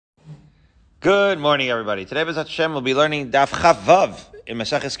Good morning, everybody. Today, B'ezrat Hashem, we'll be learning Daf Chavav in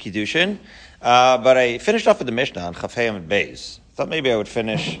Maseches Kiddushin. But I finished off with the Mishnah on Chaf Hei and Beis. Thought maybe I would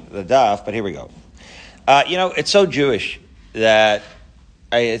finish the Daf, but here we go. It's so Jewish that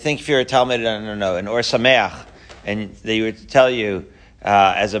I think if you're a Talmud, an Or Sameach, and they would tell you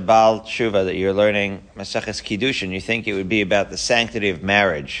as a Baal Tshuva that you're learning Maseches Kiddushin, you think it would be about the sanctity of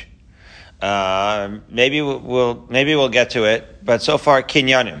marriage. Maybe we'll get to it, but so far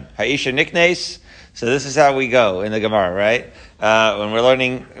kinyanim, Haisha niknes. So this is how we go in the Gemara, right? When we're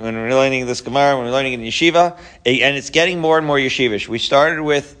learning this Gemara, when we're learning in yeshiva, and it's getting more and more yeshivish. We started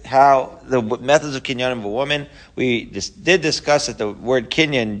with how the methods of kinyanim of a woman. We did discuss that the word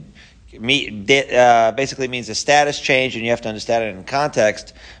kinyan basically means a status change, and you have to understand it in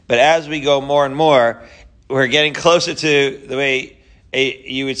context. But as we go more and more, we're getting closer to the way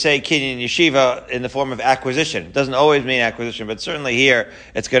you would say kinyan yeshiva in the form of acquisition. It doesn't always mean acquisition, but certainly here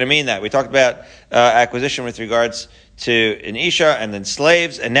it's going to mean that. We talked about acquisition with regards to an isha and then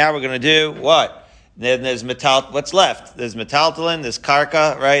slaves, and now we're going to do what? Then there's what's left? There's metaltalin, there's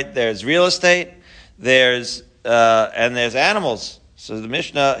karka, right? There's real estate, and there's animals. So the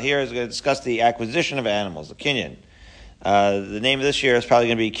Mishnah here is going to discuss the acquisition of animals, the kinyan. The name of this year is probably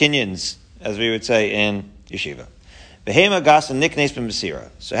going to be kinyans, as we would say in yeshiva. Behema gasa niknes b'mesira.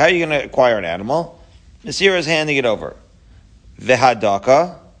 So how are you going to acquire an animal? Mesira is handing it over.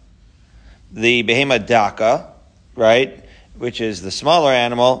 Vehadaka, the behema daka, right, which is the smaller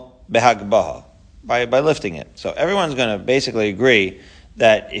animal, behagbaha, by lifting it. So everyone's going to basically agree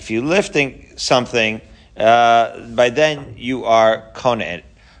that if you're lifting something, by then you are kona it.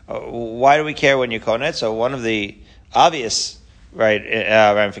 Why do we care when you kona it? So one of the obvious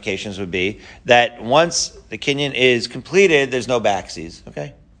ramifications would be that once the kinyan is completed, there's no backsies.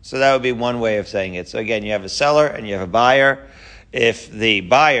 Okay, so that would be one way of saying it. So again, you have a seller and you have a buyer. If the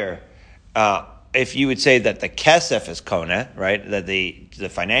buyer, if you would say that the kesef is kona, right, that the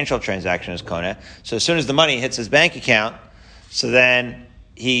financial transaction is kona, so as soon as the money hits his bank account, so then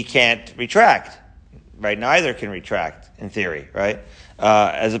he can't retract, right? Neither can retract in theory, right?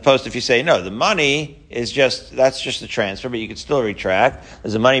 As opposed to if you say, no, the money is that's just a transfer, but you can still retract.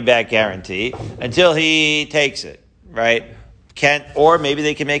 There's a money back guarantee until he takes it, right? Or maybe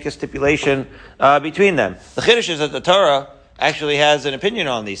they can make a stipulation between them. The chiddush is that the Torah actually has an opinion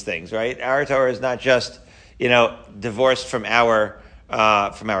on these things, right? Our Torah is not just, divorced from our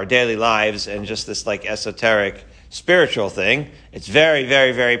daily lives and just this like esoteric spiritual thing. It's very,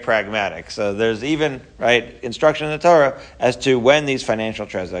 very, very pragmatic. So there's even, instruction in the Torah as to when these financial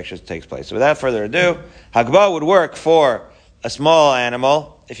transactions takes place. So without further ado, Hagbah would work for a small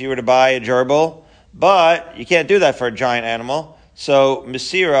animal if you were to buy a gerbil, but you can't do that for a giant animal. So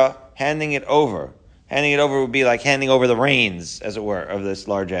Mesira, handing it over would be like handing over the reins, as it were, of this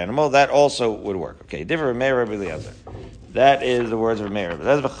large animal. That also would work. Okay, different Meir Rabbi Eliezer. That is the words of Meir.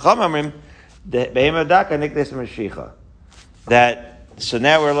 So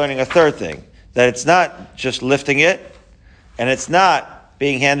now we're learning a third thing, that it's not just lifting it, and it's not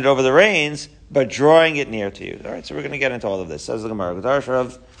being handed over the reins, but drawing it near to you. All right, so we're going to get into all of this. Says the Gemara,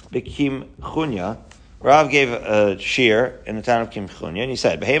 Rav Kim Chunya. Rav gave a shir in the town of Kim Chunya, and he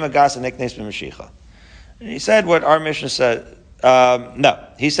said, "Behema gasa niknes b'mashicha." And he said what our Mishnah said. No,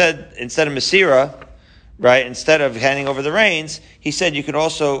 he said instead of Mesira, right, instead of handing over the reins, he said you could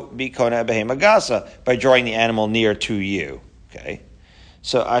also be kona behema gasa by drawing the animal near to you. Okay,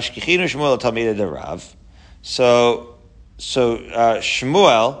 so Ashkichinu Shmuel Talmidei de Rav. So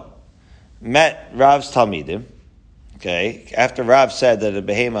Shmuel met Rav's Talmidim. Okay, after Rav said that a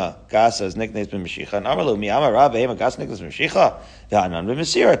behema gasa is niknes b'mashicha, and Amalu mi Amar Rav behema gasa niknes b'mashicha, v'anan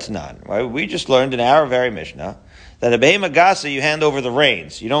b'masira tanan. Right, we just learned in our very Mishnah that a behema gasa you hand over the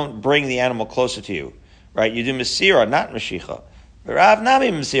reins. You don't bring the animal closer to you. Right, you do Mesira, not Mashicha. But Rav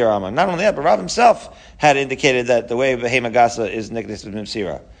Nami Mesira Amar. Not only that, but Rav himself had indicated that the way Behema Gasa is Niknes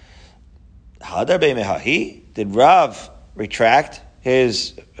Mesira. Hadar Bemehahi? Did Rav retract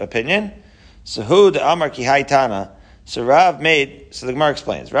his opinion? So who the Amar Ki Haitana? So the Gemara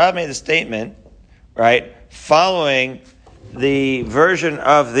explains. Rav made a statement, right, following the version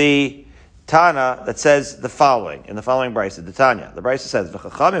of the Tana that says the following, in the following brisa, the Tanya. The brisa says,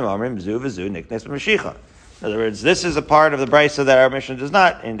 "V'chachamim amrim b'zu v'zu niknes b'mashicha." In other words, this is a part of the brisa that our Mishnah does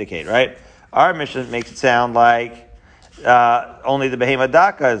not indicate, right? Our Mishnah makes it sound like only the behema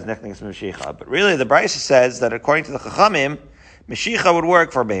daka is niknes b'mashicha, but really the brisa says that according to the Chachamim, mashicha would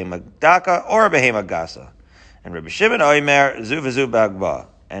work for behema daka or behema gasa. And Rabbi Shimon oimer zu v'zu b'hagba.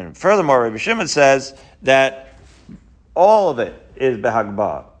 And furthermore, Rabbi Shimon says that all of it is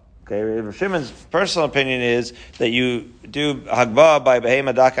b'hagba. Okay, Rav Shimon's personal opinion is that you do Hagbah by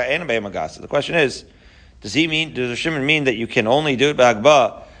Behema Daka and Behema Gasa. The question is, does Rav Shimon mean that you can only do it by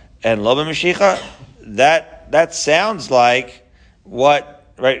Hagbah and Lo B'Mashicha? That sounds like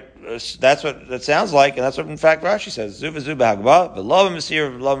what, right? That's what that sounds like, and that's what in fact Rashi says. Zu v'zu b'Hagbah v'lo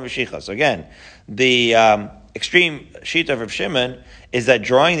b'Masir v'lo B'Mashicha. So again, the extreme sheet of Rav Shimon is that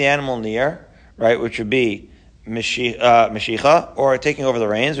drawing the animal near, right, which would be Mashicha, or taking over the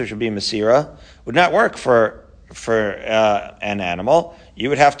reins, which would be Masira, would not work for an animal. You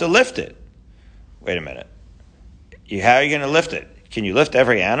would have to lift it. Wait a minute. How are you going to lift it? Can you lift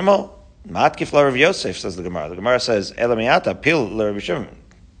every animal? Matkif la Rav Yosef, says the Gemara. The Gemara says, Elamiata pil la Rav Shimon.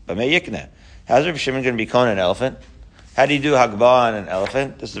 B'mei yikneh. How's Rav Shimon going to be calling an elephant? How do you do Hagbah on an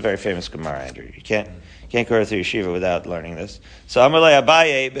elephant? This is a very famous Gemara, Andrew. You can't go through yeshiva without learning this. So Amalei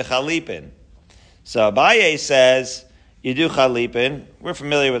Abaye b'chalipin. So Abaye says you do chalipin. We're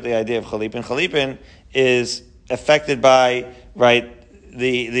familiar with the idea of chalipin. Chalipin is affected by, right,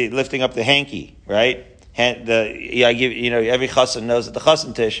 the lifting up the hanky, right? Every chassan knows at the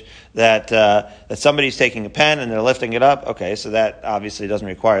chassan tish that somebody's taking a pen and they're lifting it up. Okay, so that obviously doesn't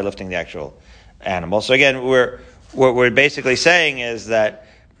require lifting the actual animal. So again, what we're basically saying is that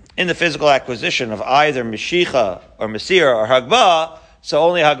in the physical acquisition of either Mashicha or Masira or Hagbah, so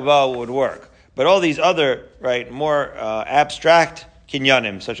only Hagbah would work. But all these other, right, more abstract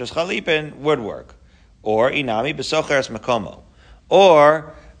kinyanim, such as chalipin, would work. Or inami b'socheres makomo.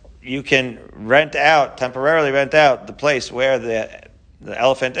 Or you can temporarily rent out the place where the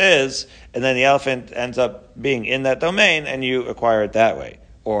elephant is, and then the elephant ends up being in that domain, and you acquire it that way.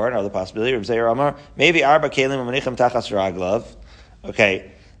 Or another possibility, Rav Zeir Amar, maybe arba kelim u'manichim tachas raglav.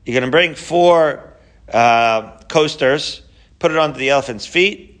 Okay, you're going to bring 4 coasters, put it onto the elephant's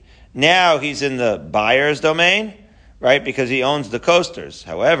feet. Now he's in the buyer's domain, right? Because he owns the coasters.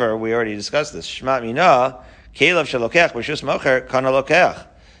 However, we already discussed this. Shmat mina, kelev shalokech b'shus mocher kana lokech.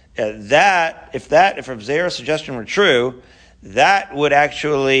 If Rav Zeir's suggestion were true, that would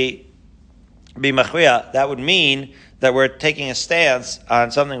actually be machriya. That would mean that we're taking a stance on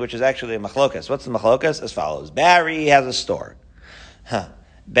something which is actually a machlokas. What's the machlokas? As follows. Barry has a store.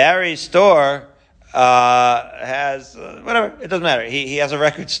 Barry's store has, whatever, it doesn't matter. He has a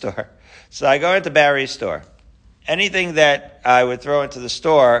record store. So I go into Barry's store. Anything that I would throw into the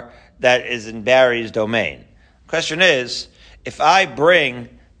store that is in Barry's domain. Question is, if I bring,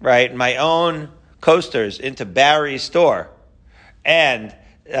 right, my own coasters into Barry's store, and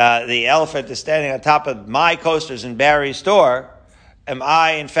the elephant is standing on top of my coasters in Barry's store, am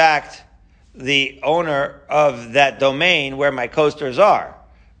I, in fact, the owner of that domain where my coasters are?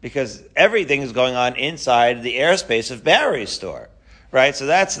 Because everything is going on inside the airspace of Barry's store, right? So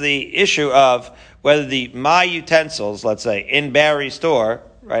that's the issue of whether my utensils, let's say, in Barry's store,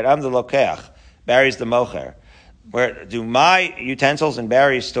 right, I'm the lokeach, Barry's the mocher. Where do my utensils in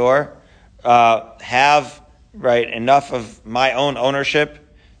Barry's store have, right, enough of my own ownership,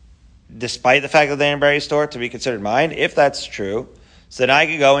 despite the fact that they're in Barry's store, to be considered mine? If that's true, so then I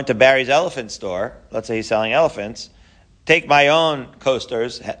could go into Barry's elephant store, let's say he's selling elephants, take my own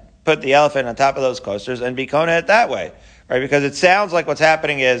coasters, put the elephant on top of those coasters, and be kona it that way, right? Because it sounds like what's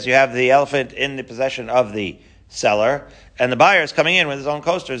happening is you have the elephant in the possession of the seller, and the buyer is coming in with his own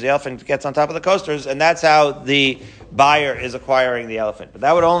coasters. The elephant gets on top of the coasters, and that's how the buyer is acquiring the elephant. But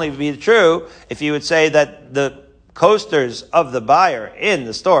that would only be true if you would say that the coasters of the buyer in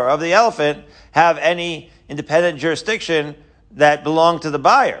the store of the elephant have any independent jurisdiction that belong to the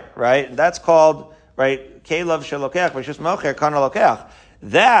buyer, right? And that's called, right, kelev shelokech v'shus mocher kana lokech.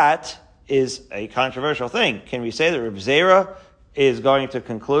 That is a controversial thing. Can we say that Rav Zeira is going to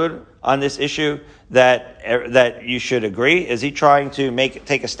conclude on this issue that you should agree? Is he trying to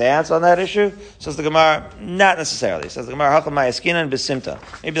take a stance on that issue? Says the Gemara, not necessarily. Says the Gemara, hakam ma'askinan b'simta.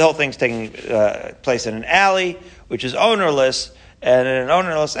 Maybe the whole thing's taking place in an alley, which is ownerless, and in an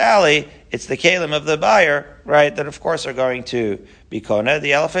ownerless alley, it's the kalim of the buyer, right, that of course are going to be kona,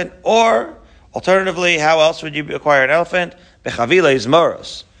 the elephant. Or, alternatively, how else would you acquire an elephant? Bechavile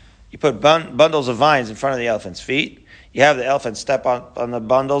izmoros. You put bundles of vines in front of the elephant's feet. You have the elephant step on the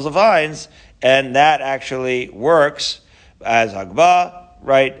bundles of vines, and that actually works as hagbah,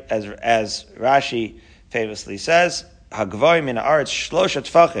 right? As Rashi famously says, hagvoim min haaretz shlosha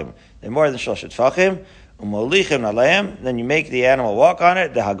tfachim. They're more than shlosha tfachim. Umolichim naleim. Then you make the animal walk on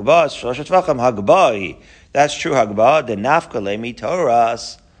it. The hagbah is shlosha tfachim hagbahi. That's true hagbah. The nafka lemi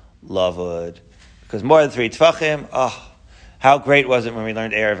toras lavud. Because more than 3 tfachim. Oh, how great was it when we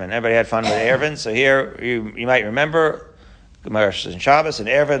learned Erevin? Everybody had fun with Erevin. So here, you might remember, Gemara and Shabbos and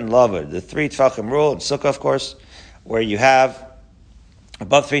Erevin, Lavud, the 3 Tfachim rule, and Sukkah, of course, where you have,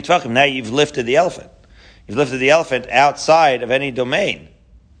 above 3 tvachim, now you've lifted the elephant. You've lifted the elephant outside of any domain.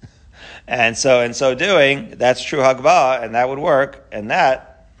 And so in so doing, that's true hagbah, and that would work. And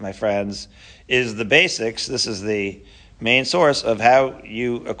that, my friends, is the basics. This is the main source of how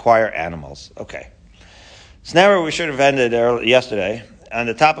you acquire animals. Okay. So now where we should have ended yesterday, on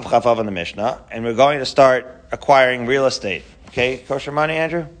the top of Chavav in the Mishnah, and we're going to start acquiring real estate. Okay, kosher money,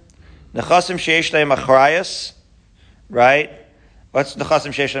 Andrew? Nechasim sheyesh lehem achrayas, right? What's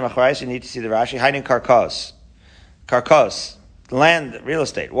nechasim sheyesh lehem achrayas? You need to see the Rashi. Hainin karkos. Karkos. Land, real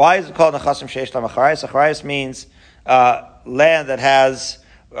estate. Why is it called nechasim sheyesh lehem achrayas? Achrayas means land that has,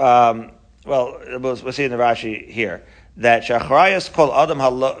 we'll see in the Rashi here, that shachrayas kol adam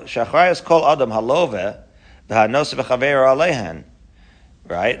halove, v'hanos v'chaver alehen.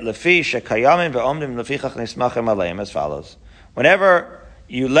 Right? Lefi shekayamin ve'omdim lefichach nismachim aleim, as follows. Whenever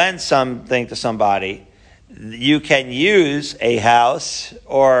you lend something to somebody, you can use a house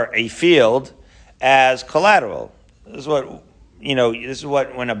or a field as collateral. This is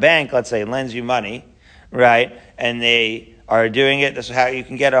what, when a bank, let's say, lends you money, right? And they are doing it, this is how you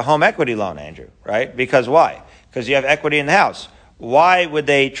can get a home equity loan, Andrew, right? Because why? Because you have equity in the house. Why would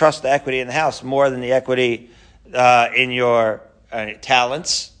they trust the equity in the house more than the equity in your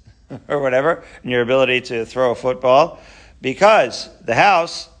talents or whatever, and your ability to throw a football? Because the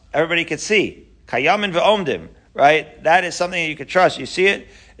house, everybody could see. Kayamin ve'omdim, right? That is something that you could trust. You see it,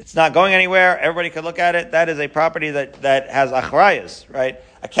 it's not going anywhere, everybody could look at it. That is a property that has achrayas, right?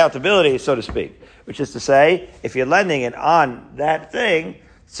 Accountability, so to speak. Which is to say, if you're lending it on that thing,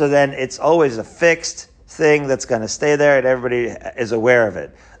 so then it's always a fixed thing that's going to stay there and everybody is aware of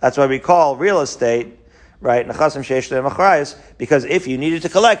it. That's why we call real estate, right, nechasim sheyesh lehem achrayas, because if you needed to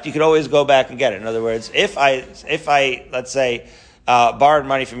collect, you could always go back and get it. In other words, if I let's say, borrowed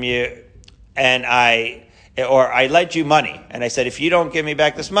money from you, and I lent you money, and I said, if you don't give me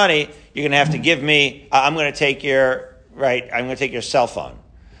back this money, you're going to have to give me, I'm going to take your cell phone.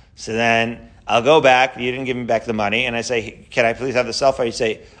 So then I'll go back, you didn't give me back the money, and I say, can I please have the cell phone? You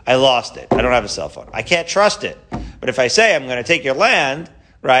say, I lost it. I don't have a cell phone. I can't trust it. But if I say I'm going to take your land,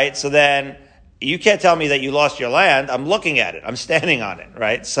 right, so then you can't tell me that you lost your land. I'm looking at it. I'm standing on it,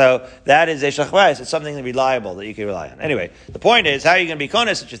 right? So that is a shachvayis. It's something reliable that you can rely on. Anyway, the point is, how are you going to be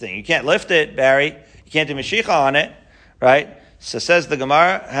koneh such a thing? You can't lift it, Barry. You can't do mashicha on it, right? So says the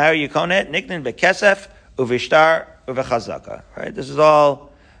Gemara, how are you koneh? Niknin bekesef uvishtar uvechazaka, right? This is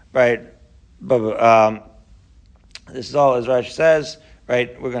all, right? This is all, as Rashi says,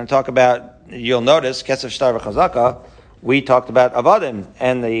 right? We're going to talk about, you'll notice, kesef shtar v'chazaka, we talked about avadim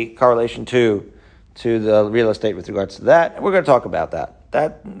and the correlation to the real estate with regards to that. And we're going to talk about that.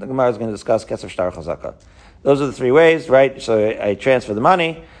 That, the Gemara is going to discuss kesef shtar chazaka. Those are the three ways, right? So I transfer the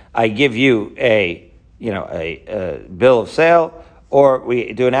money, I give you a bill of sale, or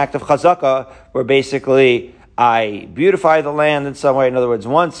we do an act of chazaka where basically I beautify the land in some way. In other words,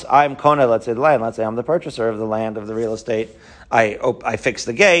 once I'm koneh, let's say the land, let's say I'm the purchaser of the land, of the real estate, I fix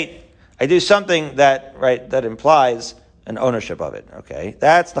the gate, I do something that implies an ownership of it. Okay,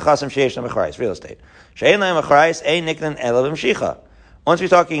 that's the chasim sheyesh lehem achrayas, real estate. She'ein lehem achrayas, ein niknan ela b'mshicha. Once we're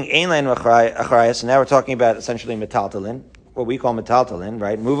talking ein lehem achrayas, now we're talking about essentially metaltalin, what we call metaltalin,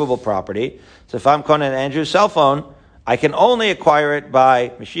 right? Movable property. So if I'm koneh Andrew's cell phone, I can only acquire it by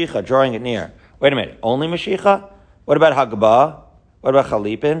mashicha, drawing it near. Wait a minute, only mashicha? What about hagbah? What about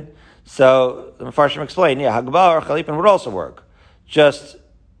chalipin? So the Mefarshim explain, hagbah or chalipin would also work. Just,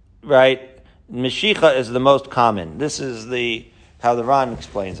 right, Mashicha is the most common. This is how the Ran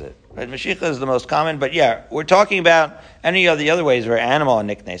explains it. Right? Mashicha is the most common, but we're talking about any of the other ways where animal and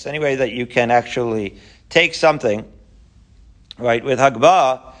nicknames, any way that you can actually take something, right, with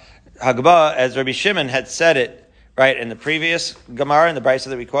Hagbah, as Rabbi Shimon had said it, right, in the previous Gemara, in the Brisa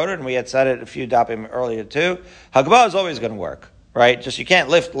that we quoted, and we had said it a few dapim earlier too, Hagbah is always going to work, right? Just you can't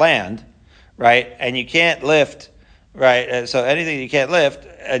lift land, right, and you can't lift, right, so anything you can't lift,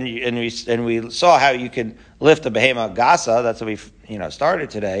 and we saw how you can lift a behema gasa. That's what we started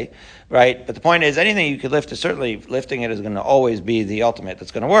today, right? But the point is, anything you could lift is certainly lifting it is going to always be the ultimate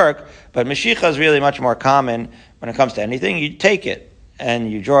that's going to work. But mashicha is really much more common when it comes to anything. You take it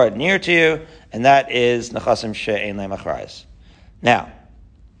and you draw it near to you, and that is nechasim she'ein lehem achrayas. Now,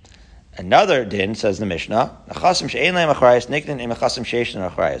 another din says the Mishnah, nechasim she'ein lehem achrayas niknin im nechasim she'ein lehem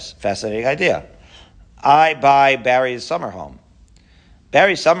achrayas. Fascinating idea. I buy Barry's summer home.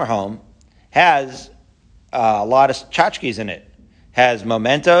 Barry's summer home has a lot of tchotchkes in it. Has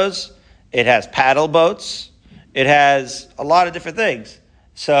mementos, it has paddle boats, it has a lot of different things.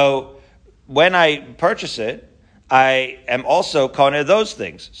 So when I purchase it, I am also koneh those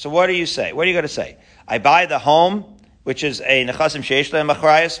things. So what do you say? What are you going to say? I buy the home which is a nechasim sheish lehem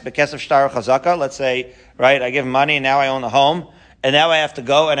achrayus bekesef shtar chazaka. Let's say, right, I give him money and now I own a home, and now I have to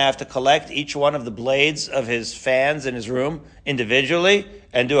go and I have to collect each one of the blades of his fans in his room individually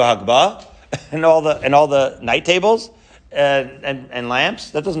and do a hagbah and all the night tables and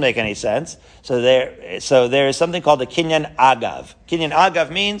lamps. That doesn't make any sense. So there is something called a kinyan agav. Kinyan agav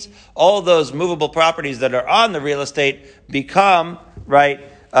means all those movable properties that are on the real estate become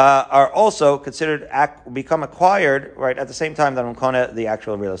are also considered become acquired right at the same time that I'm kona the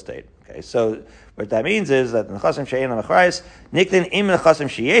actual real estate. Okay, so what that means is that nechasim she'ein lehem achrayus niklin im nechasim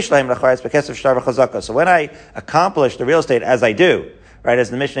sheyesh lehem achrayus bekesef shtar v'chazaka. So when I accomplish the real estate as I do, right, as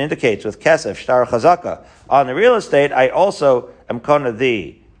the Mishnah indicates with kesef shtar chazaka on the real estate, I also am kona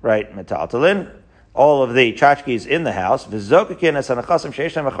the right metaltalin, all of the tchotchkes in the house v'zokakin es nechasim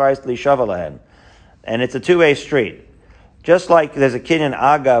sheyesh lehem achrayus lishava lahen, and it's a two-way street. Just like there's a kinyan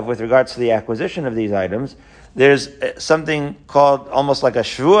agav with regards to the acquisition of these items, there's something called almost like a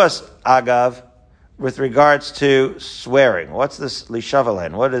shvuas agav with regards to swearing. What's this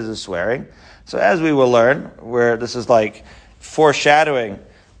lishavalen? What is this swearing? So as we will learn, where this is like foreshadowing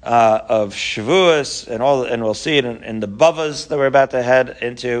of shavuos and we'll see it in the bavas that we're about to head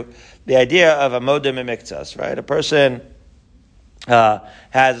into, the idea of a modim imiktas, right? A person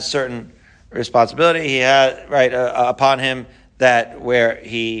has a certain responsibility he had upon him that where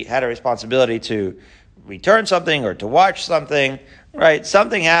he had a responsibility to return something or to watch something, right?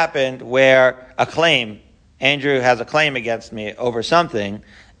 Something happened where Andrew has a claim against me over something,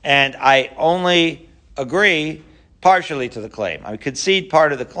 and I only agree partially to the claim. I concede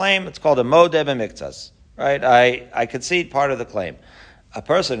part of the claim. It's called a modem miktas, right? I concede part of the claim. A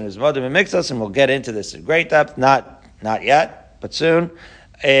person who's modem miktas, and we'll get into this in great depth, not yet, but soon,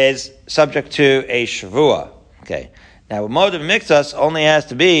 is subject to a shavua. Okay. Now, modem miktas only has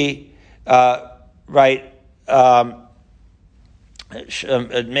to be make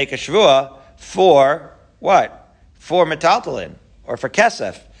a shavua for what? For metaltalin or for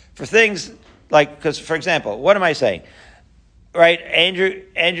kesef, for things like, because for example, what am I saying? Right?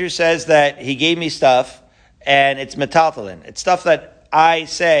 Andrew says that he gave me stuff and it's metaltalin. It's stuff that I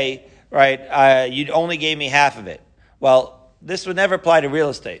say, right? You only gave me half of it. Well, this would never apply to real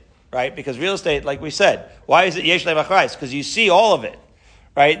estate, right? Because real estate, like we said, why is it yesh lehem achrayus? Because you see all of it,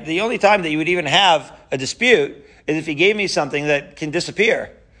 right? The only time that you would even have a dispute is if he gave me something that can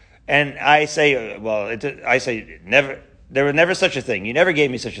disappear. And I say, never, there was never such a thing. You never gave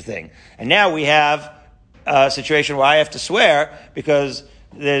me such a thing. And now we have a situation where I have to swear because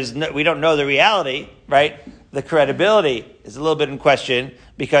we don't know the reality, right? The credibility is a little bit in question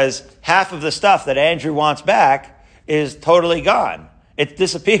because half of the stuff that Andrew wants back is totally gone. It's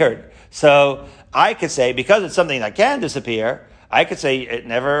disappeared. So I could say, because it's something that can disappear, I could say it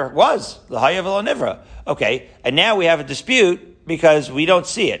never was. The Hayav lo nivra. Okay, and now we have a dispute because we don't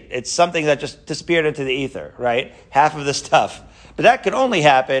see it. It's something that just disappeared into the ether, right? Half of the stuff. But that can only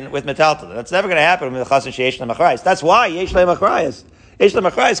happen with metaltalin. That's never going to happen with chasen sheyesh lehem achrayus. That's why yesh lehem achrayus. Yesh lehem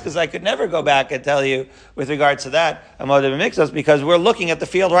achrayus, because I could never go back and tell you with regards to that a modem miktas because we're looking at the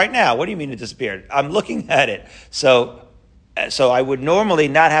field right now. What do you mean it disappeared? I'm looking at it. So I would normally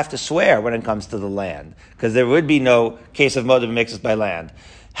not have to swear when it comes to the land, because there would be no case of modem miktas by land.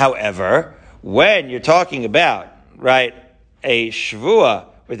 However, when you're talking about, right, a shvua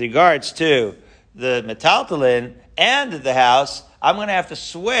with regards to the metaltalin and the house, I'm going to have to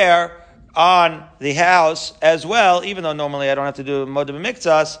swear on the house as well, even though normally I don't have to do modem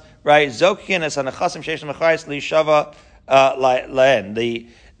miktas, right? Zokin es anachasim sheish machayis li shava laen.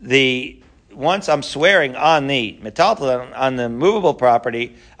 The once I'm swearing on the metaltalin, on the movable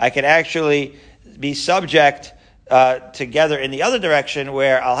property, I can actually be subject together in the other direction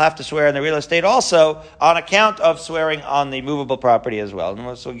where I'll have to swear on the real estate also on account of swearing on the movable property as well. And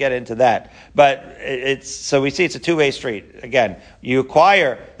we'll get into that. But so we see it's a two-way street. Again, you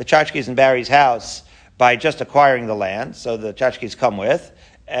acquire the tchotchkes in Barry's house by just acquiring the land, so the tchotchkes come with.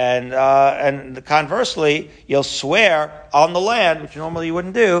 And conversely, you'll swear on the land, which normally you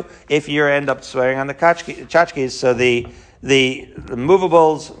wouldn't do, if you end up swearing on the tchotchkes. So the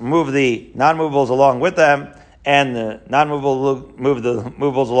movables move the non-movables along with them, and the non-movable move the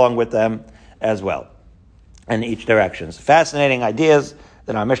movables along with them as well, in each direction. So fascinating ideas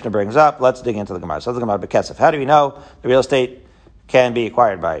that our Mishnah brings up. Let's dig into the Gemara. So the Gemara Bekesef. How do we know the real estate can be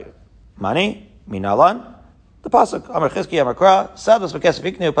acquired by money? Minalan. The pasuk Amar Chizki Amar Kra Sados Bekesef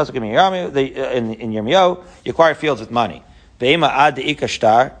Iknu pasuk in Yirmiyahu. You acquire fields with money. Ve'ima ad de'ika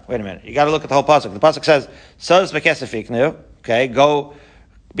shtar. Wait a minute. You got to look at the whole pasuk. The pasuk says Sados Bekesef Iknu. Okay, go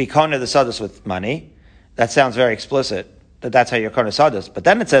be kona the sados with money. That sounds very explicit, that's how you're kona sados. But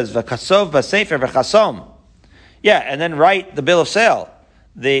then it says, v'kasov v'sefer v'chasom. Yeah, and then write the bill of sale.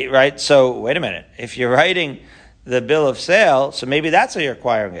 So wait a minute. If you're writing the bill of sale, so maybe that's how you're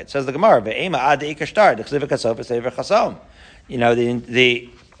acquiring it. Says the Gemara, the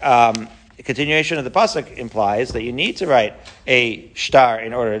continuation of the pasuk implies that you need to write a shtar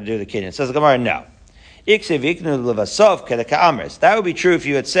in order to do the kinyan. Says the Gemara, no. That would be true if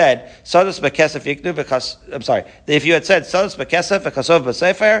you had said Sadus Bekesef Yiknu because if you had said Sadus Bekesef Bekasov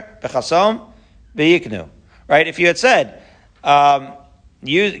Besefer Bechasom Beyiknu. Right? If you had said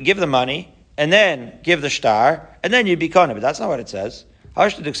you give the money and then give the shtar and then you'd be kona, but that's not what it says.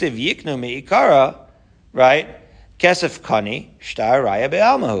 Hashtaduksiv Yiknu Meikara, right? Kesef Kani, Shtar Raya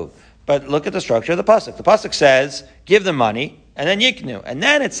Be'almahu. But look at the structure of the pasuk. The pasuk says, give the money, and then yiknu. And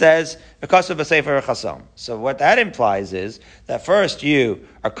then it says, because of a sefer chasom. So what that implies is that first you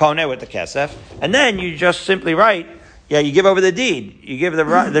are koneh with the kesef, and then you just simply write, you give over the deed. You give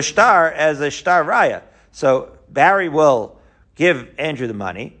the shtar as a shtar raya. So Barry will give Andrew the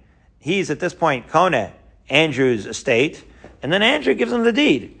money. He's at this point koneh Andrew's estate, and then Andrew gives him the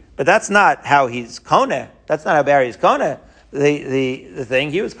deed. But that's not how he's koneh. That's not how Barry's koneh. The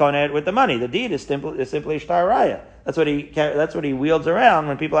thing, he was koneh with the money. The deed is simply shtar raya. That's what he wields around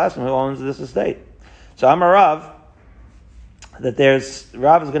when people ask him who owns this estate. So I'm a Rav, Rav is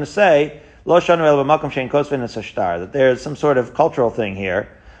going to say, Lo shanu el b'makom shein kosvin es hashtar, that there's some sort of cultural thing here,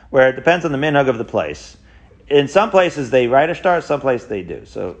 where it depends on the minhag of the place. In some places they write a shtar, some places they do.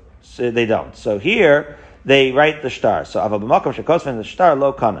 So they don't. So here, they write the shtar. So ava b'makom shein kosvin es hashtar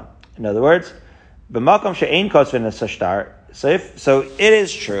lo kana. In other words, b'makom shein kosvin es hashtar. So it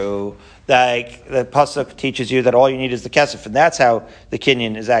is true that the pasuk teaches you that all you need is the kesef, and that's how the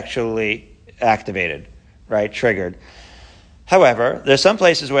kinyan is actually activated, right? Triggered. However, there's some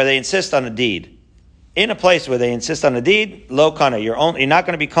places where they insist on a deed. In a place where they insist on a deed, lo kana, you're not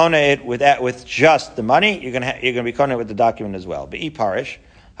going to be kana it with just the money. You're going to be kana with the document as well. Be'i parish.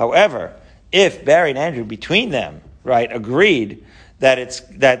 However, if Barry and Andrew between them, right, agreed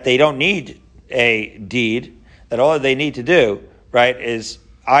that they don't need a deed, that all they need to do, right, is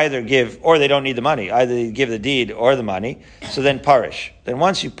either give, or they don't need the money, either give the deed or the money, so then parish. Then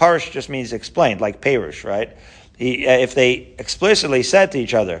once you parish just means explained, like perush, right? If they explicitly said to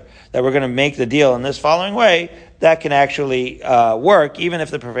each other that we're going to make the deal in this following way, that can actually work, even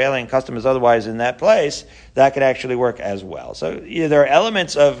if the prevailing custom is otherwise in that place, that could actually work as well. So there are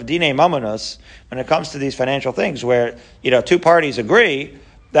elements of dinei mamonos when it comes to these financial things where, two parties agree.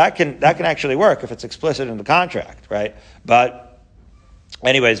 That can actually work if it's explicit in the contract, right? But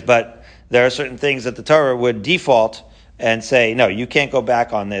there are certain things that the Torah would default and say, no, you can't go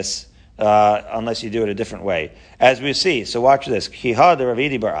back on this unless you do it a different way. As we see, so watch this. Kihad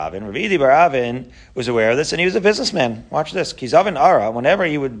Ravidi Bar Avin. Ravidi Bar Avin was aware of this, and he was a businessman. Watch this. Kizavin Ara, whenever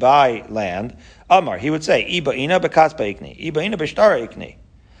he would buy land, Amar, he would say, Iba ina bekaspa ikni, Iba ina beshtara ikni.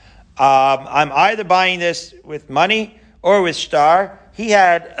 I'm either buying this with money or with shtar. He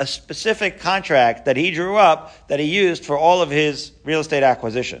had a specific contract that he drew up that he used for all of his real estate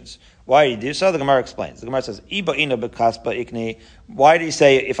acquisitions. Why did he do so? The Gemara explains. The Gemara says, Iba ina bekaspa ikni. Why did he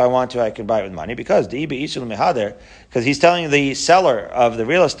say, if I want to, I can buy it with money? Because he's telling the seller of the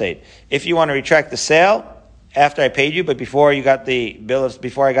real estate, if you want to retract the sale after I paid you, but before I got the bill of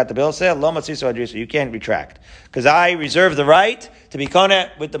sale, lo matziso adriso, you can't retract. Because I reserve the right to be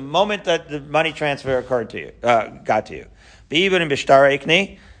koneh with the moment that the money transfer got to you. Even in Bishtara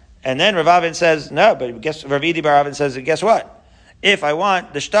Ikni. And then Rav Avin says, no, but Ravidi Bar Avin says, guess what? If I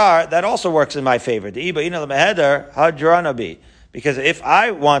want the shtar, that also works in my favor. Because if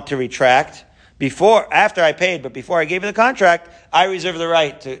I want to retract after I paid, but before I gave you the contract, I reserve the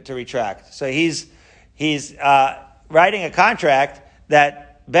right to retract. So he's writing a contract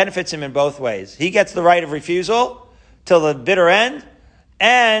that benefits him in both ways. He gets the right of refusal till the bitter end,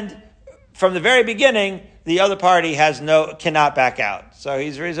 and from the very beginning, the other party cannot back out. So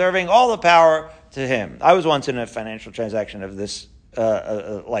he's reserving all the power to him. I was once in a financial transaction of this,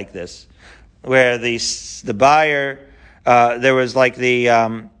 like this, where the buyer, it was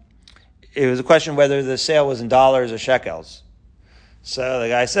a question whether the sale was in dollars or shekels. So the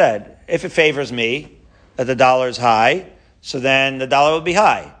guy said, if it favors me, that the dollar is high, so then the dollar will be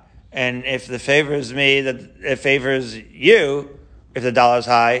high. And if it favors me, that it favors you, if the dollar is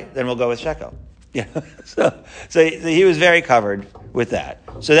high, then we'll go with shekel. Yeah. So he was very covered with that.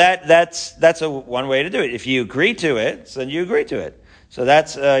 So that's one way to do it. If you agree to it, then you agree to it. So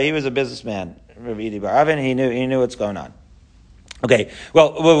he was a businessman, Ravidi Bar Avin. He knew what's going on. Okay.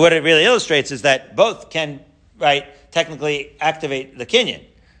 Well, what it really illustrates is that both can, right, technically activate the kinyan,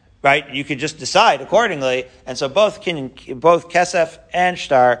 right? You could just decide accordingly, and so both kesef and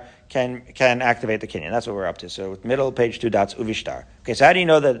shtar can activate the kinyan. That's what we're up to. So middle page 2 dots uvishtar. Okay, so how do you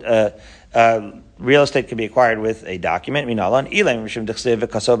know that real estate can be acquired with a document?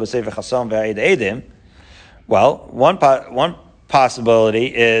 Well, one possibility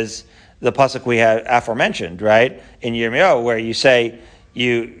is the pasuk we have aforementioned, right, in Yirmiyahu, where you say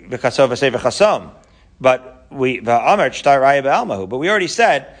you v'kasov v'sei v'chasom, but we already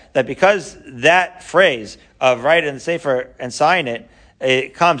said that because that phrase of write in the sefer and sign it,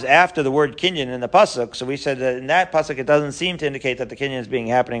 it comes after the word kinyan in the pasuk. So we said that in that pasuk it doesn't seem to indicate that the kinyan is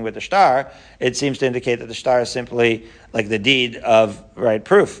happening with the shtar. It seems to indicate that the shtar is simply like the deed of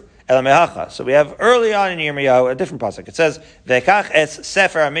proof. So we have early on in Yirmiyahu a different pasuk. It says vekach es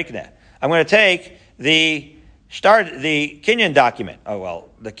sefer amikneh. I'm going to take the kinyan document. Oh well,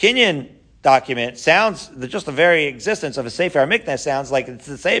 the kinyan document sounds, just the very existence of a sefer mikneh sounds like it's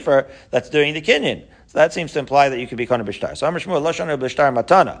the sefer that's doing the kinyan. So that seems to imply that you could be kona b'shtar. So Amar Shmuel lo shana b'shtar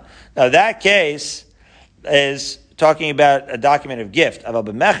matana. Now that case is talking about a document of gift. Aval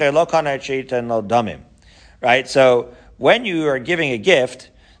b'mecher lo kana sheitan lo damim. Right. So when you are giving a gift,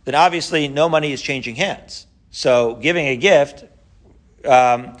 then obviously no money is changing hands. So giving a gift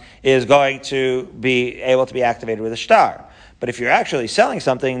is going to be able to be activated with a shtar. But if you're actually selling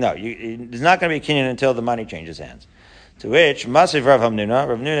something, no, it's not going to be a kinyan until the money changes hands. To which, Masiv Rav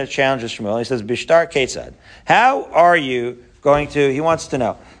Hamnuna challenges Shmuel. He says, Bishtar Ketzad. How are you going to, he wants to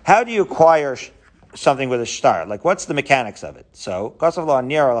know, how do you acquire something with a shtar? Like, what's the mechanics of it? So, Kosav Lo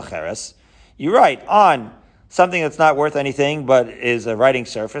Nir Al Acheres, you write on something that's not worth anything, but is a writing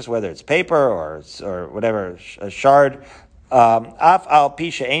surface, whether it's paper or whatever, a shard, Af Al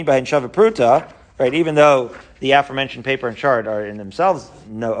Pisha Ein Bahin Shavapruta, right, even though the aforementioned paper and shard are in themselves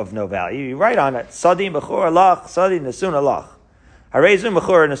of no value, you write on it, Sadi Mechur Alach, Sadi Nasun Alach. Harezu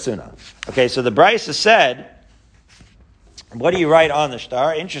Mechur Nasuna. Okay, so the Brisa said, what do you write on the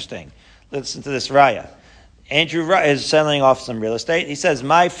shtar? Interesting. Listen to this raya. Andrew is selling off some real estate. He says,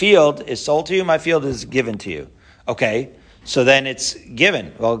 my field is sold to you, my field is given to you. Okay, so then it's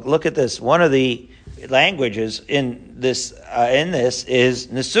given. Well, look at this. One of the languages in this is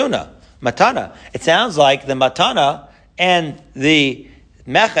Nasuna. Matana. It sounds like the matana and the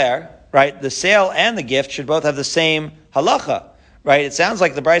mecher, right, the sale and the gift should both have the same halacha, right? It sounds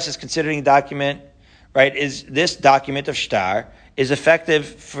like the Bryce is considering the document, right, is this document of shtar is effective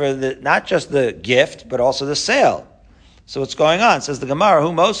for not just the gift, but also the sale. So what's going on? It says the Gemara,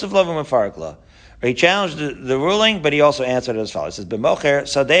 who most of lovim afarikla. He challenged the ruling, but he also answered it as follows. It says, B'mocher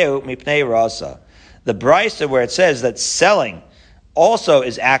sadeu mipnei rasa. The Bryce where it says that selling also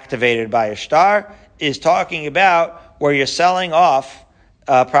is activated by a shtar, is talking about where you're selling off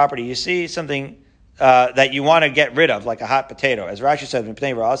property. You see something that you want to get rid of, like a hot potato. As Rashi said,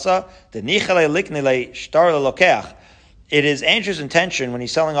 it is Andrew's intention when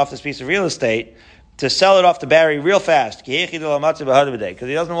he's selling off this piece of real estate to sell it off to Barry real fast, because he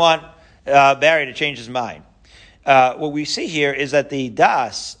doesn't want Barry to change his mind. What we see here is that the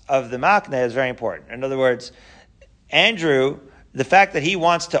das of the makna is very important. In other words, Andrew, the fact that he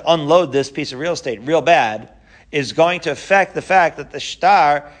wants to unload this piece of real estate real bad is going to affect the fact that the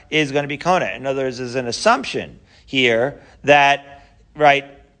shtar is going to be kona. In other words, there's an assumption here that, right,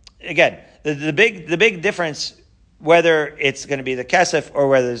 again, the big difference, whether it's going to be the kesef or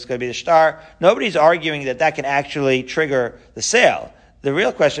whether it's going to be the shtar, nobody's arguing that can actually trigger the sale. The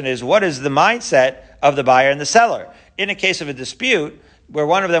real question is, what is the mindset of the buyer and the seller? In a case of a dispute where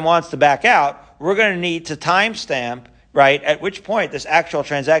one of them wants to back out, we're going to need to timestamp, right, at which point this actual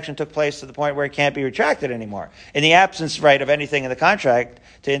transaction took place to the point where it can't be retracted anymore. In the absence, right, of anything in the contract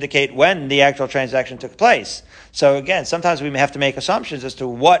to indicate when the actual transaction took place. So again, sometimes we may have to make assumptions as to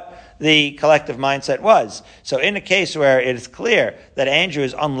what the collective mindset was. So in a case where it is clear that Andrew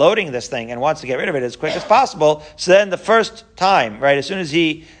is unloading this thing and wants to get rid of it as quick as possible, so then the first time, right, as soon as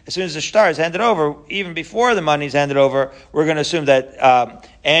the shtar is handed over, even before the money is handed over, we're going to assume that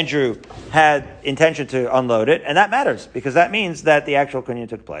Andrew had intention to unload it, and that matters, because that means that the actual kinyan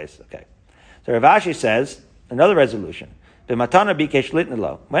took place. Okay. So Rav Ashi says, another resolution, when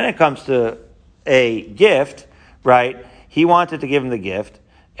it comes to a gift, right, he wanted to give him the gift,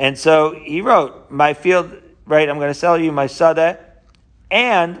 and so he wrote, my field, right, I'm going to sell you my sadeh,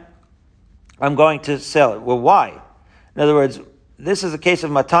 and I'm going to sell it. Well, why? In other words, this is a case of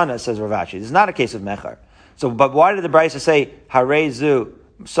matana, says Rav Ashi. This is not a case of mechar. So, but why did the Brisa say, harezu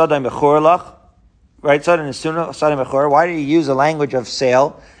sadeh mechor lach? Right, sadeh nesuna, sadeh mechor. Why did he use a language of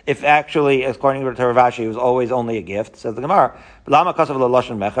sale if actually, according to Rav Ashi, it was always only a gift? Says the Gemara. Lama kasav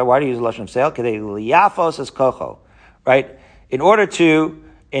lashon mechar. Why do you use a lashon of sale? Kedei liyafos es kocho. Right, in order to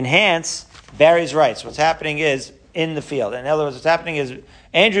enhance Barry's rights. What's happening is in the field. In other words, what's happening is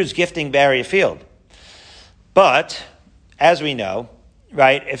Andrew's gifting Barry a field. But, as we know,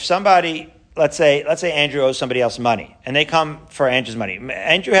 right, if somebody, let's say Andrew owes somebody else money, and they come for Andrew's money.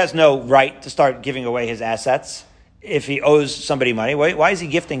 Andrew has no right to start giving away his assets if he owes somebody money. Why is he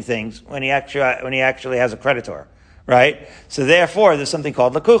gifting things when he actually has a creditor, right? So therefore, there's something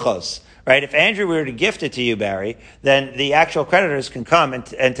called lakuchos, right? If Andrew were to gift it to you, Barry, then the actual creditors can come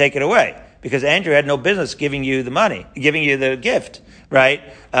and take it away, because Andrew had no business giving you the money, giving you the gift, right?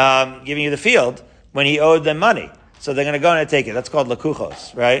 Giving you the field when he owed them money. So they're going to go and take it. That's called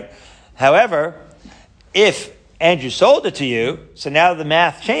lakuchos, right? However, if Andrew sold it to you, so now the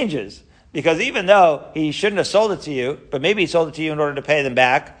math changes. Because even though he shouldn't have sold it to you, but maybe he sold it to you in order to pay them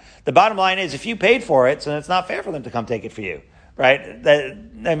back, the bottom line is if you paid for it, so it's not fair for them to come take it for you, right?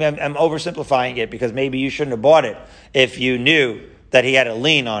 I'm oversimplifying it because maybe you shouldn't have bought it if you knew that he had a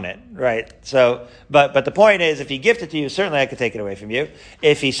lien on it, right? So, but the point is, if he gifted it to you, certainly I could take it away from you.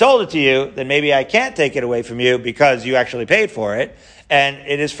 If he sold it to you, then maybe I can't take it away from you because you actually paid for it. And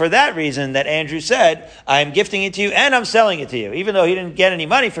it is for that reason that Andrew said, I'm gifting it to you and I'm selling it to you. Even though he didn't get any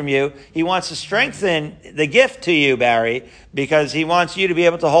money from you, he wants to strengthen the gift to you, Barry, because he wants you to be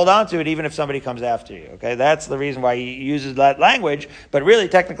able to hold on to it even if somebody comes after you. Okay, that's the reason why he uses that language. But really,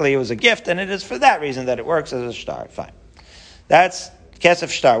 technically, it was a gift, and it is for that reason that it works as a shtar. Fine. That's kesef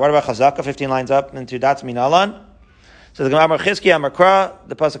shtar. What about chazaka? 15 lines up into datz minalan. So the Gemara Chizki Amakra,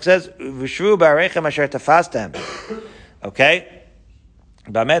 the pasuk says, "V'shvu ba'arechem asher tafastem." Okay.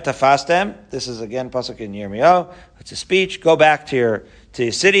 Bamet tafastem. This is again pasuk in Yirmiyahu. It's a speech. Go back to your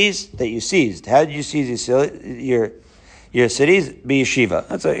cities that you seized. How did you seize your cities? Be yeshiva.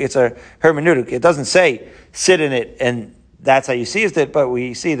 It's a hermeneutic. It doesn't say sit in it and that's how you seized it, but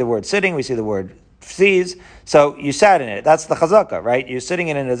we see the word sitting. We see the word seize. So you sat in it. That's the chazaka, right? You're sitting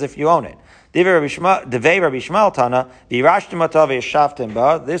in it as if you own it. Devei Rabbi Shmuel Tana, v'yirashtem ata v'yeshavtem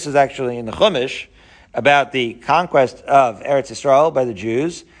ba. This is actually in the Chumash about the conquest of Eretz Yisrael by the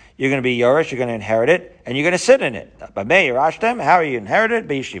Jews. You're going to be Yorish, you're going to inherit it, and you're going to sit in it. How are you inherited?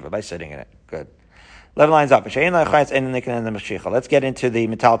 By yeshiva, by sitting in it. Good. 11 lines up. Let's get into the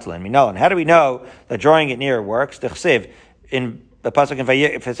metaltalin. Minolan. How do we know that drawing it near works? In the pasuk in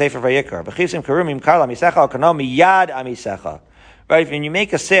Sefer Vayikra. Right? When you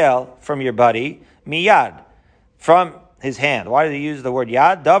make a sale from your buddy, miyad, from his hand. Why do they use the word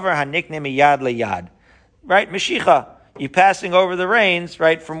yad? Davar hanikne miyad leyad. Right? Meshicha. You're passing over the reins,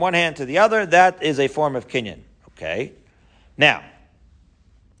 right, from one hand to the other. That is a form of kinyan. Okay? Now,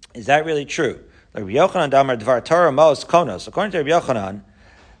 is that really true? Rabbi Yochanan damar dvar Torah mos konos. According to Rabbi Yochanan,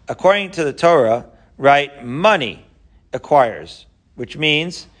 according to the Torah, right, money acquires, which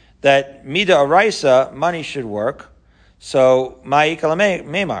means that mida araisa, money should work. So, ma'ikal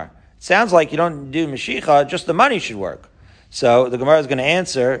memar. Sounds like you don't do Mashiach, just the money should work. So the Gemara is going to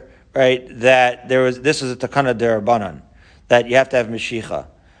answer, right, that this is a takana derabanan, that you have to have Mashiach,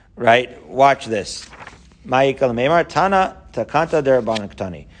 right? Watch this. Ma'ikal meimar, Tana takanta derabanan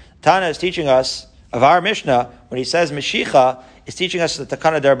ktani. Tana is teaching us, of our Mishnah, when he says Mashiach, is teaching us the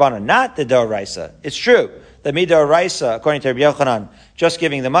takana derabanan, not the doraisa. It's true. The midoraisa, according to Rabbi Yochanan, just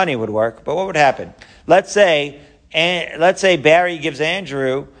giving the money would work, but what would happen? Let's say Barry gives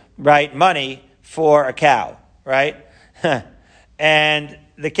Andrew, right, money for a cow, right? And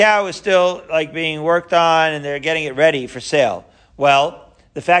the cow is still like being worked on and they're getting it ready for sale. Well,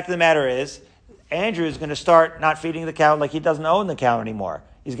 the fact of the matter is, Andrew is going to start not feeding the cow like he doesn't own the cow anymore.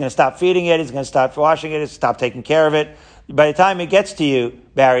 He's going to stop feeding it, he's going to stop washing it, stop taking care of it. By the time it gets to you,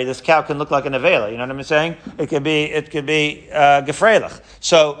 Barry, this cow can look like a nevela. You know what I'm saying? It could be gefreilach.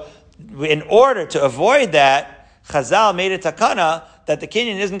 So, in order to avoid that, Chazal made a takana that the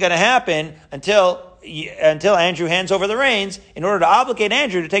kinyan isn't going to happen until Andrew hands over the reins, in order to obligate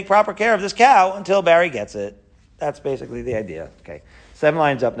Andrew to take proper care of this cow until Barry gets it. That's basically the idea. Okay, 7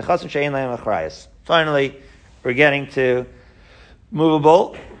 lines up. Finally, we're getting to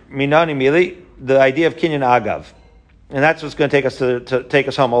movable minani mili, the idea of kinyan agav. And that's what's going to take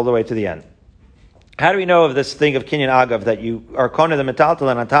us home all the way to the end. How do we know of this thing of kinyan agav, that you are kona the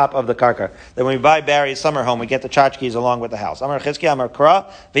metaltalin on top of the karka? That when we buy Barry's summer home, we get the tchotchkes along with the house. Amar Chizki, Amar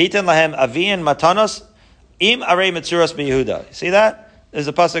Kra, v'yitin lahem avian matanos im arei mitzuros beYehuda. You see that? There's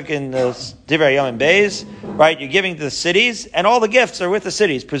a pasuk in the Divrei Yom Beis, right? You're giving to the cities, and all the gifts are with the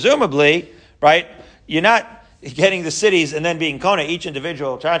cities. Presumably, right? You're not getting the cities and then being kona each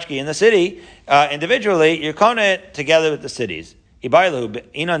individual tchotchke in the city individually. You're kona it together with the cities. Ibailu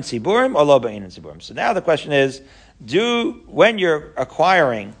inan siburim or lo inan siburim. So now the question is, when you're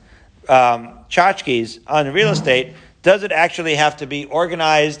acquiring tchotchkes on real estate, does it actually have to be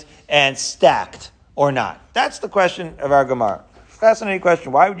organized and stacked? or not? That's the question of our Gemara. Fascinating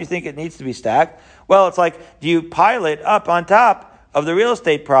question. Why would you think it needs to be stacked? Well, it's like, do you pile it up on top of the real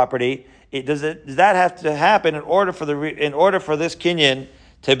estate property? Does that have to happen in order for this kinyan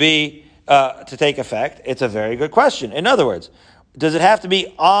to be to take effect? It's a very good question. In other words, does it have to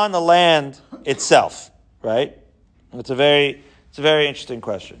be on the land itself? Right? It's a very interesting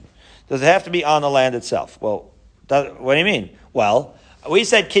question. Does it have to be on the land itself? Well, what do you mean? Well, we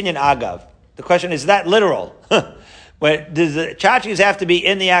said kinyan agav. The question is that literal? Does the tchotchkes have to be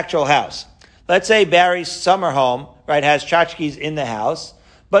in the actual house? Let's say Barry's summer home, right, has tchotchkes in the house,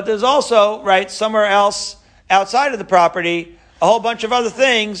 but there's also, right, somewhere else outside of the property, a whole bunch of other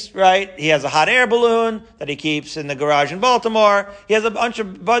things, right? He has a hot air balloon that he keeps in the garage in Baltimore. He has a bunch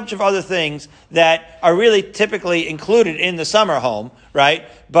of other things that are really typically included in the summer home, right?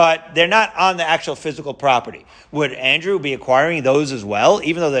 But they're not on the actual physical property. Would Andrew be acquiring those as well,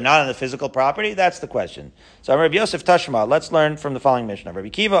 even though they're not on the physical property? That's the question. So Rabbi Yosef Tashma, let's learn from the following Mishnah. Rabbi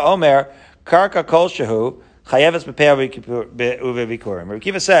Kiva Omer, Karka Kol Shehu, Chayeves Rabbi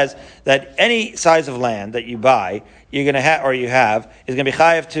Kiva says that any size of land that you buy, you're going to have, or you have, is going to be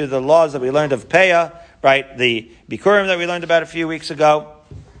chayev to the laws that we learned of Peah, right? The Bikurim that we learned about a few weeks ago,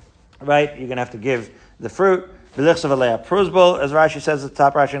 right? You're going to have to give the fruit. V'lichsav alei pruzbul, as Rashi says at the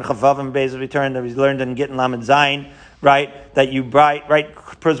top, Rashi in Chavavim Beis return that we learned in Gittin Lamed Zayin, right? That you write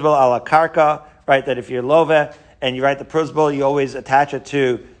pruzbul ala karka, right? That if you're love and you write the pruzbul, you always attach it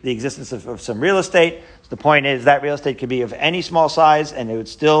to the existence of some real estate. The point is that real estate could be of any small size, and it would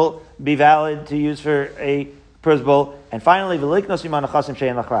still be valid to use for a pruzbul. And finally, and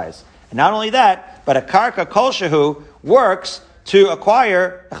not only that, but a karka kol shehu works to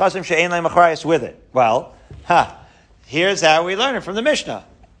acquire a chasim she'ein leim achrayas with it. Well, here's how we learn it from the Mishnah.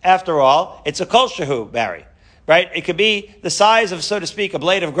 After all, it's a kol shehu, Barry, right? It could be the size of, so to speak, a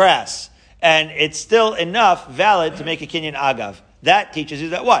blade of grass, and it's still enough valid to make a kinyan agav. That teaches you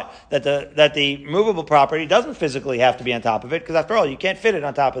that what? That the movable property doesn't physically have to be on top of it, because after all, you can't fit it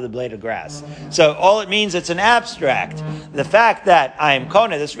on top of the blade of grass. So all it means, it's an abstract. The fact that I am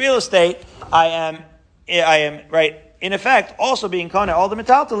kona this real estate, I am right, in effect, also being kona all the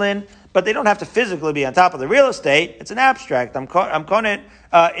metaltalin, but they don't have to physically be on top of the real estate. It's an abstract. I'm kona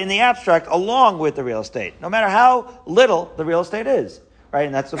in the abstract along with the real estate, no matter how little the real estate is. Right,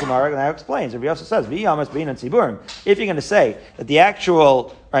 and that's what Gemara now explains. Rabbi Yosef says, if you're going to say that the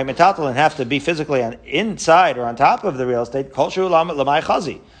actual metaltalin have to be physically inside or on top of the real estate, how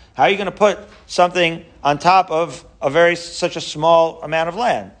are you going to put something on top of such a small amount of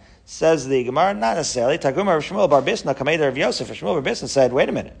land? Says the Gemara, not necessarily. Taguma Rav Shmuel Bar Bisna Kamei Rav Yosef. Rav Shmuel Bar Bisna said, wait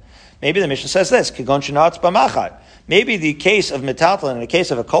a minute. Maybe the Mishnah says this, maybe the case of metaltalin in the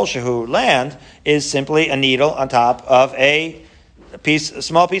case of a kol shehu land is simply a needle on top of a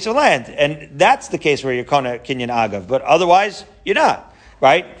small piece of land, and that's the case where you're kona kinyan agav. But otherwise, you're not,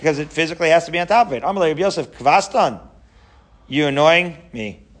 right? Because it physically has to be on top of it. Amalei Rabbi Yosef kvastan, you annoying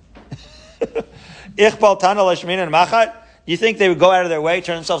me. Ichbal tana l'shmin and machat. You think they would go out of their way,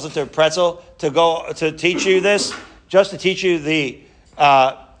 turn themselves into a pretzel to teach you this, just to teach you the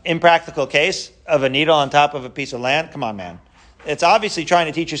impractical case of a needle on top of a piece of land? Come on, man. It's obviously trying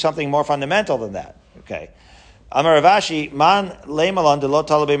to teach you something more fundamental than that. Okay. Amar Ravashi, man leimalon de lo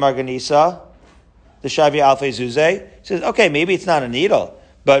talabe marganisa, the shavi alfe zuze. He says, okay, maybe it's not a needle,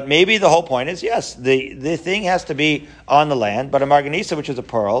 but maybe the whole point is, yes, the thing has to be on the land, but a marganisa, which is a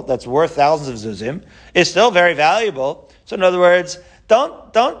pearl that's worth thousands of zuzim, is still very valuable. So in other words,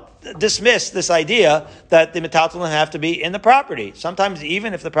 don't dismiss this idea that the metaltalin have to be in the property. Sometimes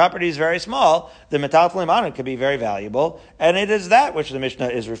even if the property is very small, the metaltalin on it could be very valuable, and it is that which the Mishnah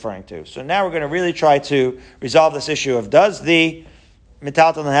is referring to. So now we're going to really try to resolve this issue of, does the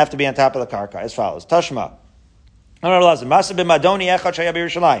metaltalin have to be on top of the karka? As follows. Tashma. There was a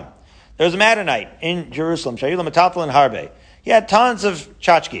Madanite in Jerusalem. He had tons of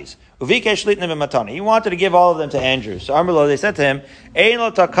tchotchkes. He wanted to give all of them to Andrew. So Amrlo, they said to him, the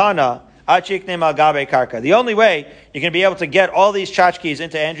only way you're going to be able to get all these tchotchkes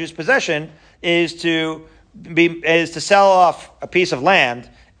into Andrew's possession is to sell off a piece of land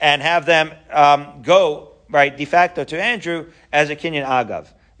and have them go right de facto to Andrew as a kinyan agav.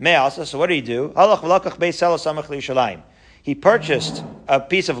 So what did he do? He purchased a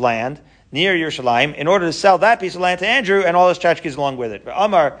piece of land near Yerushalayim in order to sell that piece of land to Andrew and all his tchotchkes along with it.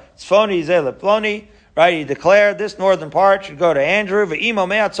 Amar tzfoni ze leploni, right? He declared this northern part should go to Andrew. Ve'imo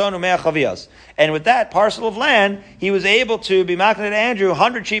mea tzonu mea chavias. And with that parcel of land, he was able to be makna to Andrew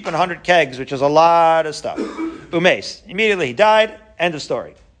 100 sheep and 100 kegs, which is a lot of stuff. Umes. Immediately he died. End of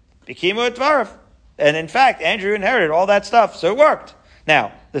story. Bikimu et dvarav. And in fact, Andrew inherited all that stuff, so it worked.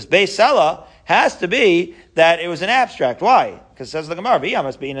 Now, this Beis Sela has to be that it was an abstract. Why? Because it says the Gemara, if you're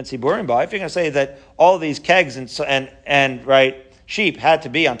going to say that all these kegs and right sheep had to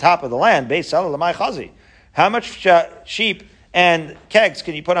be on top of the land, Beis Sela l'may chazi. How much sheep and kegs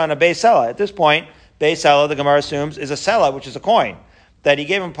can you put on a Beis Sela? At this point, Beis Sela, the Gemara assumes, is a Sela, which is a coin. That he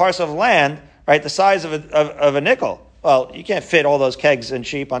gave him a parcel of land, right, the size of a nickel. Well, you can't fit all those kegs and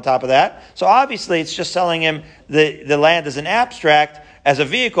sheep on top of that. So obviously it's just selling him the land as an abstract, as a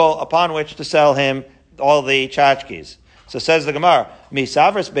vehicle upon which to sell him all the tchotchkes. So says the Gemara,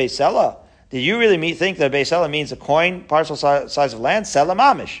 Misavris Beis Sela. Did you really think that Beis Sela means a coin, parcel size of land? Sela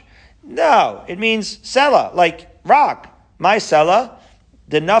mamish. No, it means Sela, like rock. My Sela,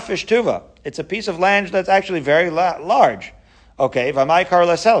 the Nafish Tuva. It's a piece of land that's actually very large. Okay, Vamai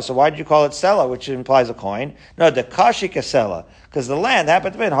Karla Sela. So why did you call it Sela, which implies a coin? No, the Kashika Sela, because the land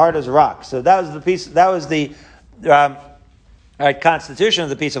happened to be hard as a rock. So that was the piece. That was the constitution of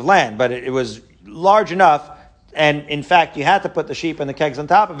the piece of land, but it was large enough, and in fact, you had to put the sheep and the kegs on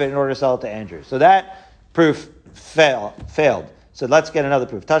top of it in order to sell it to Andrew. So that proof failed. So let's get another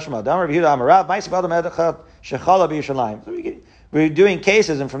proof. Tashma, we're doing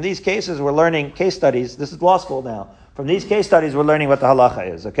cases, and from these cases, we're learning case studies. This is law school now. From these case studies, we're learning what the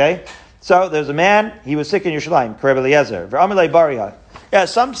halacha is, okay? So there's a man, he was sick in Yerushalayim, Kareb Eliezer. Yeah,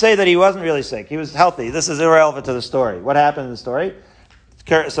 some say that he wasn't really sick. He was healthy. This is irrelevant to the story. What happened in the story?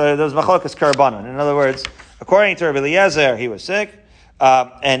 So there was machlokas karabanan. In other words, according to Rabbi Eliezer, he was sick,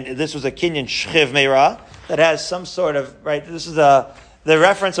 and this was a kinyan shchiv meira that has some sort of, right, this is the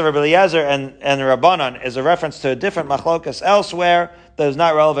reference of Rabbi Eliezer and the Rabbanan is a reference to a different machlokas elsewhere that is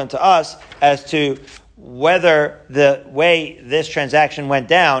not relevant to us as to whether the way this transaction went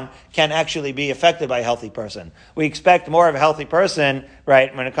down can actually be affected by a healthy person. We expect more of a healthy person,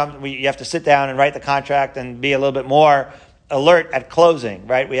 right? When it comes, you have to sit down and write the contract and be a little bit more alert at closing,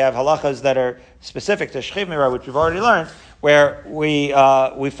 right? We have halachas that are specific to shchiv mirah, which we've already learned, where we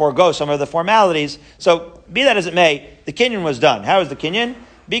forego some of the formalities. So, be that as it may, the kinyan was done. How was the kinyan?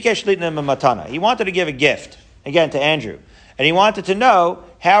 Bikesh litna matana. He wanted to give a gift, again, to Andrew. And he wanted to know,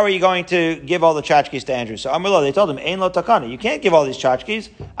 how are you going to give all the tchotchkes to Andrew? So Amrullah, they told him, Ein lo takana. You can't give all these tchotchkes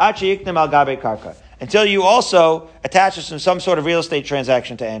until you also attach us in some sort of real estate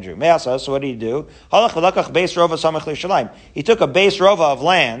transaction to Andrew. So what did he do? He took a base rova of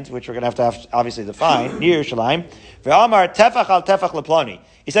land, which we're going to have obviously define, near Yerushalayim.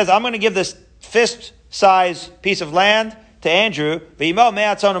 He says, I'm going to give this fist-size piece of land to Andrew, and on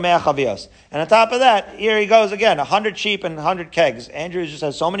top of that, here he goes again, 100 sheep and 100 kegs. Andrew just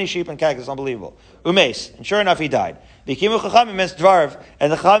has so many sheep and kegs, it's unbelievable. Umes, and sure enough, he died. And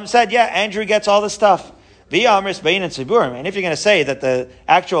the Chacham said, yeah, Andrew gets all the stuff. And if you're going to say that the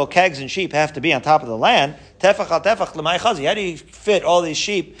actual kegs and sheep have to be on top of the land, how do you fit all these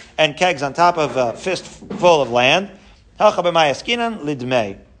sheep and kegs on top of a fistful of land?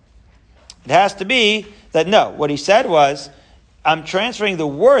 It has to be that no, what he said was, I'm transferring the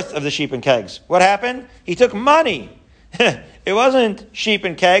worth of the sheep and kegs. What happened? He took money. It wasn't sheep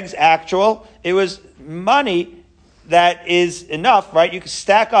and kegs actual. It was money that is enough, right? You can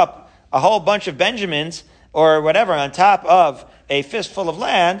stack up a whole bunch of Benjamins or whatever on top of a fistful of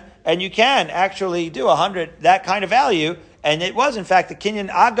land, and you can actually do 100, that kind of value. And it was, in fact, the kinyan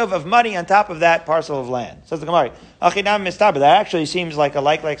agav of money on top of that parcel of land. Says the Gemara. That actually seems like a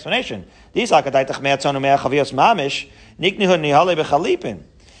likely explanation. If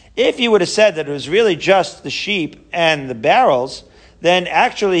you would have said that it was really just the sheep and the barrels, then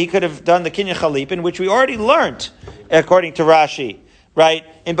actually he could have done the kinyan chalipin, which we already learned, according to Rashi, right?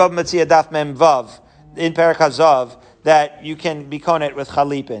 In Bab Metzia Daf Mem Vav, in Perek HaZav, that you can be konet with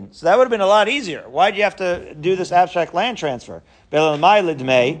chalipin. So that would have been a lot easier. Why do you have to do this abstract land transfer? So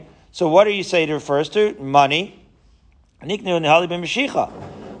what do you say it refers to? Money.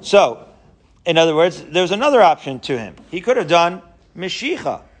 So, in other words, there's another option to him. He could have done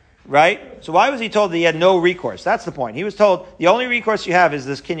mishicha, right? So why was he told that he had no recourse? That's the point. He was told, the only recourse you have is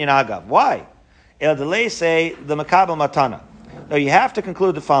this kinyan agav. Why? El delay say the makabel matana. No, you have to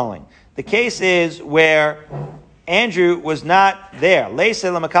conclude the following. The case is where Andrew was not there. Well,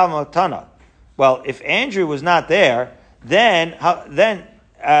 if Andrew was not there, then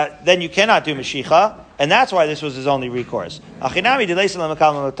you cannot do Mashiach, and that's why this was his only recourse. So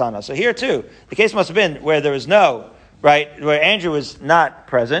here too, the case must have been where there was no, right, where Andrew was not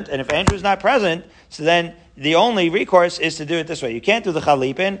present, and if Andrew is not present, so then the only recourse is to do it this way. You can't do the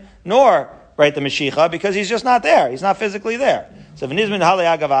Chalipin, nor, right, the Mashiach, because he's just not there. He's not physically there. So,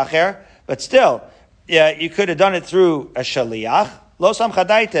 but still, yeah, you could have done it through a shaliach, Lo sam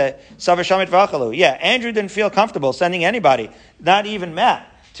chadaita savar shamit v'achalu. Yeah, Andrew didn't feel comfortable sending anybody, not even Matt,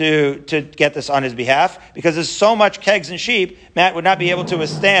 to get this on his behalf, because there's so much kegs and sheep, Matt would not be able to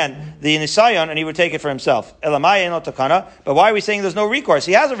withstand the nisayon, and he would take it for himself. Elamai ein lo takana. But why are we saying there's no recourse?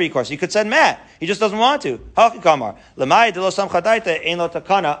 He has a recourse. He could send Matt. He just doesn't want to. Hachikamar. Lamai de lo sam chadaita ein lo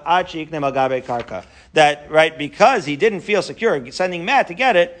takana ad sheiknem al gabe karka. That, right, because he didn't feel secure sending Matt to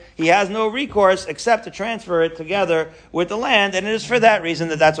get it, he has no recourse except to transfer it together with the land, and it is for that reason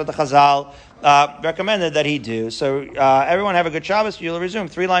that's what the Chazal recommended that he do. So everyone have a good Shabbos. You'll resume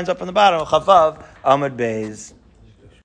 3 lines up on the bottom. Chavav Amud Beis.